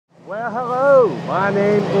Well, hello. My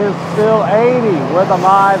name is Phil Aney with the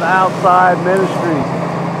Live Outside Ministries.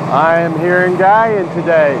 I am here in Galion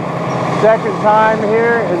today. Second time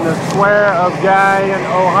here in the square of Galion,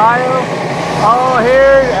 Ohio. All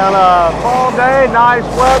here on a fall day, nice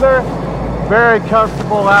weather, very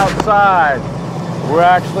comfortable outside. We're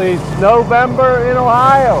actually November in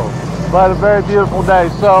Ohio, but a very beautiful day.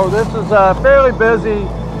 So this is a fairly busy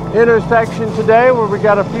intersection today where we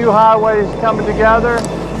got a few highways coming together,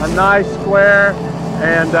 a nice square,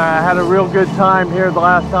 and I had a real good time here the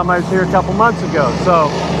last time I was here a couple months ago. So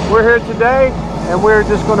we're here today and we're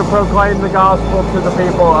just going to proclaim the gospel to the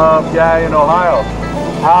people of Galion, Ohio.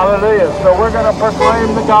 Hallelujah. So we're going to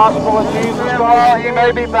proclaim the gospel of Jesus while he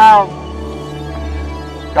may be found.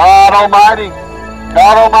 God Almighty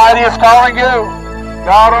is calling you.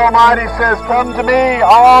 God Almighty says, come to me,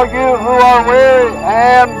 all you who are weary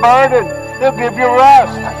and burdened. He'll give you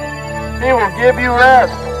rest. He will give you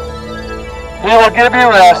rest. He will give you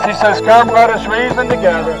rest. He says, come, let us reason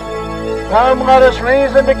together. Come, let us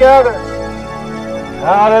reason together.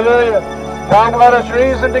 Hallelujah. Come, let us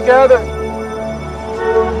reason together.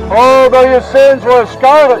 Oh, though your sins were as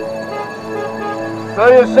scarlet,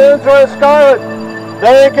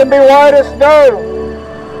 they can be white as snow.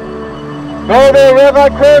 Though they red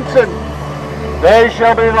like crimson, they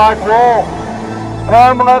shall be like wool.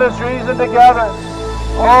 Come, let us reason together.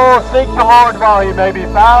 Oh, seek the Lord while he may be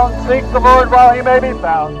found. Seek the Lord while he may be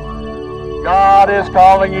found. God is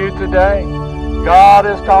calling you today. God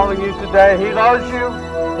is calling you today. He loves you.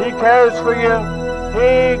 He cares for you.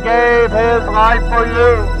 He gave his life for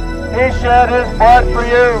you. He shed his blood for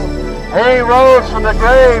you. He rose from the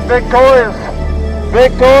grave victorious.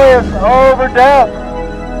 Victorious over death.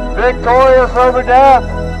 Victorious over death.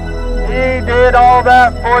 He did all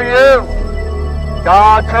that for you.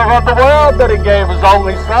 God so loved the world that he gave his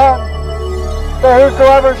only Son, that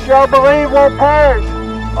whosoever shall believe won't perish.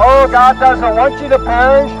 Oh, God doesn't want you to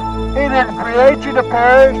perish. He didn't create you to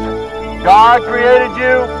perish. God created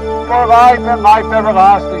you for life and life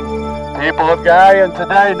everlasting. People of Galion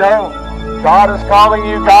today know God is calling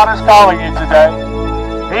you. God is calling you today.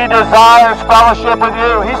 He desires fellowship with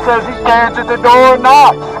you. He says he stands at the door and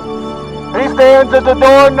knocks. He stands at the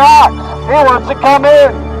door and knocks. He wants to come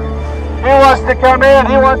in. He wants to come in.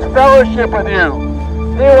 He wants fellowship with you.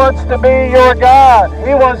 He wants to be your God.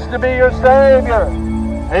 He wants to be your Savior.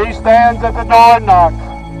 He stands at the door and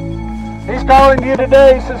knocks. He's calling you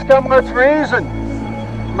today. He says, come, let's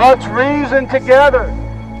reason. Let's reason together.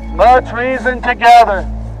 Let's reason together.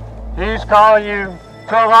 He's calling you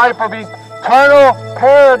to a life of eternal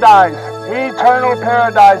paradise. Eternal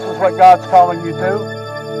paradise is what God's calling you to.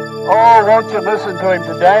 Oh, won't you listen to him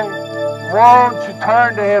today? Won't you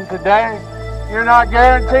turn to him today? You're not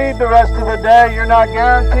guaranteed the rest of the day. You're not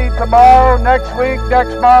guaranteed tomorrow, next week,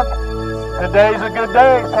 next month. Today's a good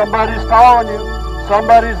day. Somebody's calling you.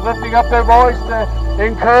 Somebody's lifting up their voice to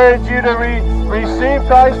encourage you to receive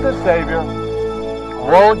Christ as Savior.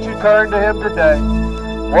 Won't you turn to him today?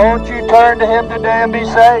 Won't you turn to him today and be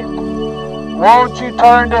saved? Won't you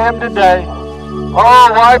turn to him today? Oh,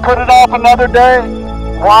 why put it off another day?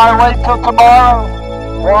 Why wait till tomorrow?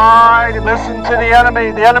 Why listen to the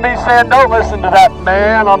enemy? The enemy's saying, don't listen to that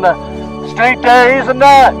man on the street there. He's a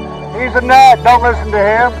nut. He's a nut. Don't listen to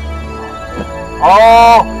him.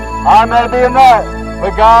 Oh, I may be a nut,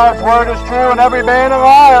 but God's word is true and every man a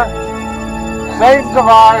liar. Satan's a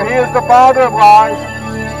liar. He is the father of lies.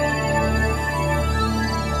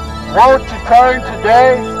 Won't you turn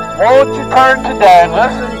today? Won't you turn today and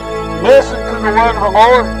listen? Listen to the word of the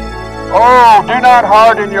Lord. Oh, do not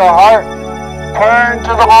harden your heart. Turn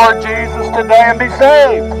to the Lord Jesus today and be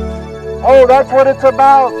saved. Oh, that's what it's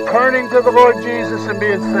about. Turning to the Lord Jesus and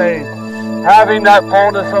being saved. Having that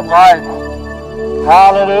fullness of life.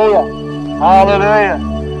 Hallelujah. Hallelujah.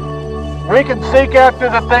 We can seek after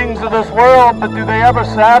the things of this world, but do they ever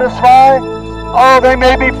satisfy? Oh, they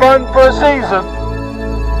may be fun for a season,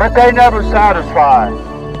 but they never satisfy.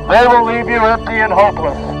 They will leave you empty and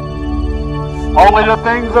hopeless. Only the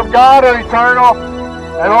things of God are eternal,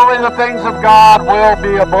 and only the things of God will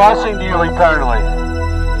be a blessing to you eternally.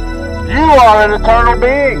 You are an eternal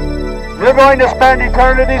being. You're going to spend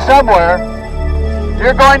eternity somewhere.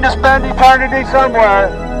 You're going to spend eternity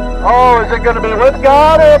somewhere. Oh, is it going to be with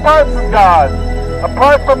God or apart from God?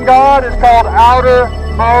 Apart from God is called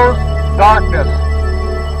outermost darkness.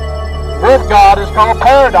 With God is called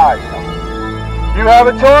paradise. You have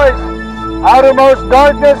a choice. Outermost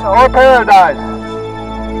darkness or paradise.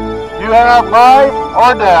 You have life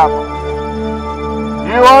or death.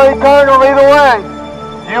 You are eternal either way.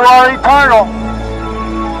 You are eternal.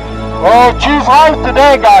 Oh, choose life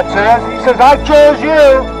today, God says. He says, I chose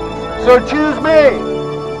you. So choose me.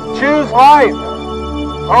 Choose life.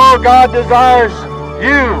 Oh, God desires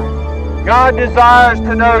you. God desires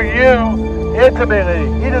to know you intimately.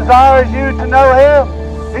 He desires you to know Him.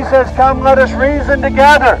 He says, come, let us reason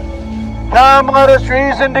together. Come, let us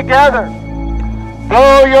reason together.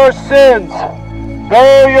 Though your sins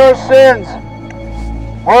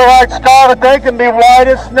were like scarlet, they can be white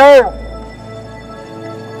as snow.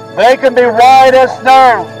 They can be white as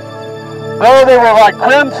snow. Though they were like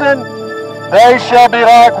crimson, they shall be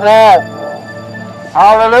like wool.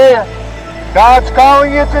 Hallelujah. God's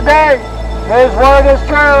calling you today. His word is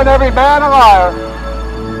true and every man a liar.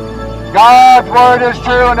 God's word is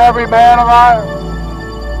true and every man a liar.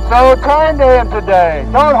 So turn to Him today.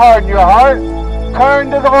 Don't harden your heart.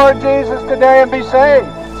 Turn to the Lord Jesus today and be saved.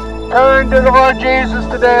 Turn to the Lord Jesus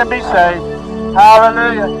today and be saved.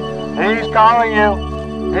 Hallelujah. He's calling you.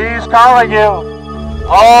 He's calling you.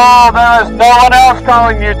 Oh, there is no one else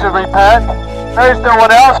calling you to repent. There's no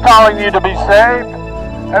one else calling you to be saved.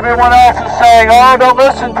 Everyone else is saying, oh, don't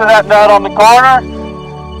listen to that nut on the corner.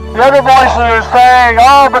 The other voices are saying,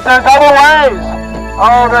 oh, but there's other ways.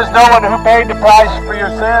 Oh, there's no one who paid the price for your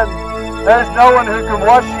sin. There's no one who can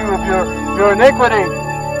wash you of your iniquity.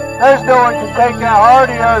 There's no one can take that heart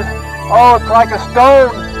of yours, oh, it's like a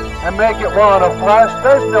stone, and make it one of flesh.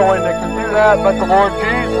 There's no one that can do that but the Lord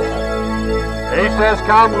Jesus. He says,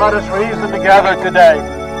 come, let us reason together today.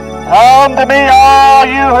 Come to me, all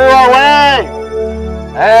you who are weary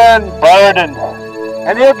and burdened,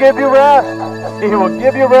 and He'll give you rest. He will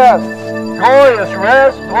give you rest. Glorious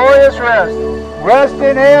rest, glorious rest. Rest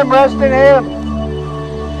in Him, rest in Him.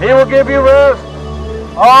 He will give you rest.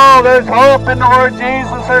 Oh, there's hope in the Lord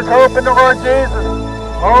Jesus. There's hope in the Lord Jesus.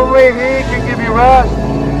 Only He can give you rest.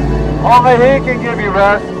 Only He can give you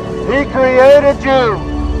rest. He created you.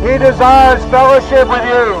 He desires fellowship with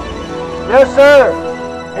you. Yes, sir.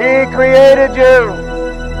 He created you.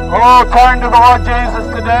 Oh, turn to the Lord Jesus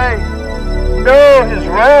today. Know His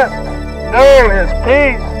rest. Know His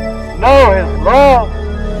peace. Know His love.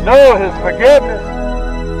 Know His forgiveness.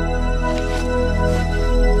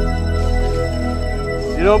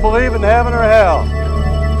 You don't believe in heaven or hell?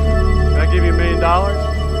 Can I give you $1 million?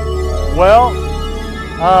 Well,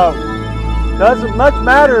 doesn't much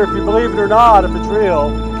matter if you believe it or not, if it's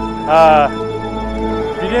real.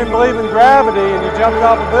 If you didn't believe in gravity and you jumped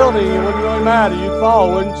off a building, it wouldn't really matter. You'd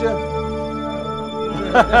fall, wouldn't you?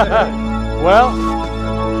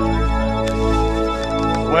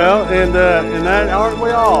 Well, and that aren't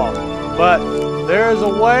we all? But there is a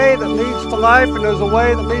way that leads to life, and there's a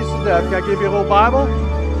way that leads to death. Can I give you a little Bible?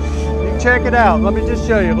 You can check it out. Let me just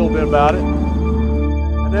show you a little bit about it.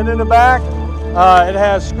 And then in the back, it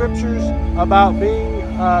has scriptures about being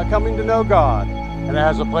coming to know God. And it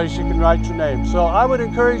has a place you can write your name. So I would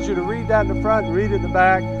encourage you to read that in the front and read it in the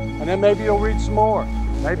back, and then maybe you'll read some more.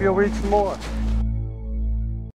 Maybe you'll read some more.